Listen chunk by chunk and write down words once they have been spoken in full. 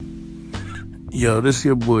Yo, this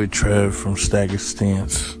your boy Trev from Stagger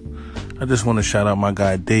Stance. I just want to shout out my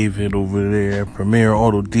guy David over there, Premier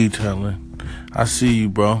Auto Detailing. I see you,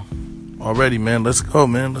 bro. Already, man. Let's go,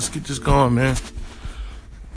 man. Let's get this going, man.